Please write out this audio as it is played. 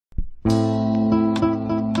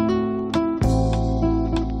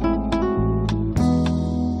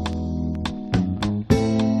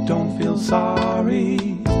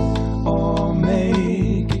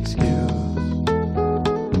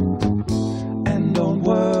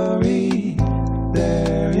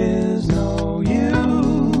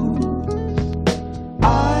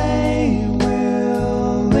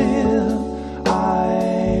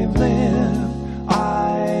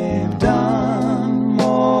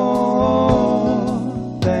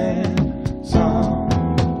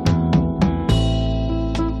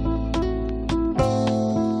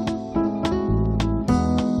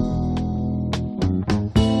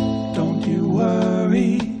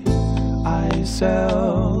I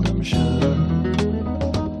seldom should.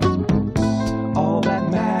 All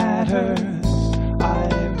that matters,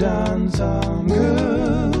 I've done some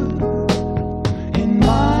good in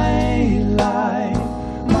my life,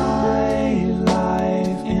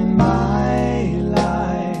 in my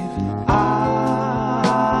life. I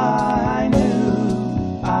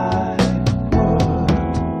knew I would.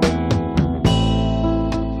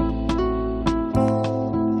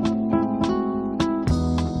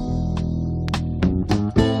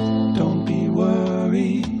 Don't be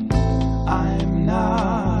worried, I'm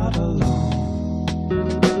not alone.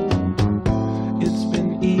 It's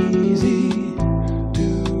been easy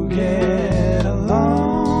to get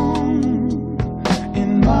along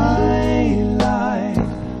in my life,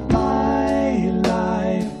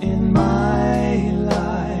 in my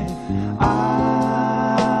life.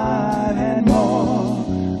 I've had more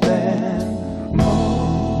than more.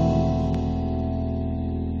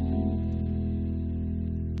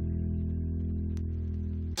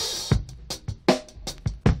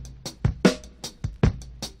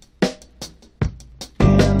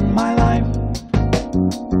 In my life,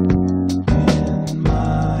 in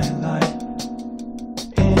my life,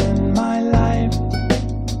 in my life,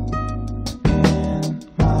 in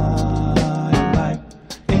my life, in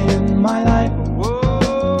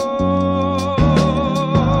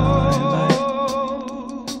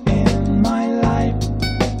my life, in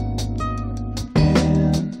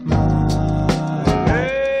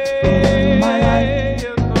my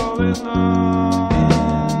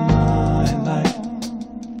life,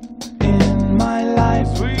 in my life,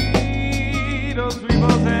 Sweet, oh sweet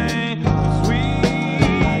thing,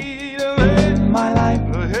 sweet, in my life,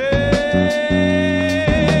 in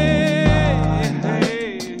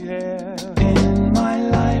my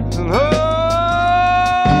life, in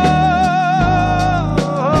my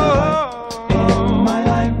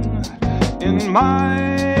life, in my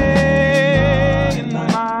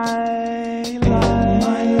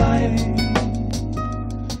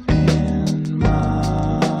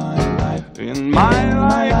in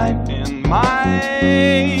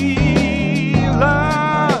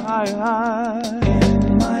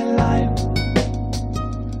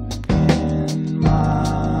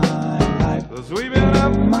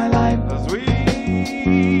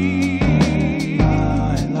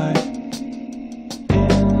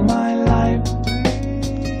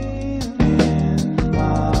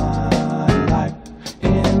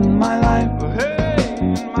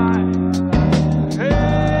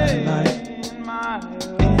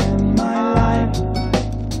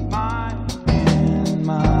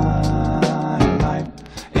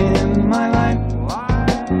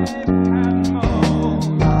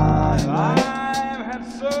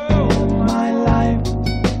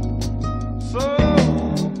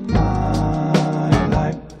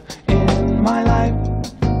my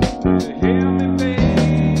life.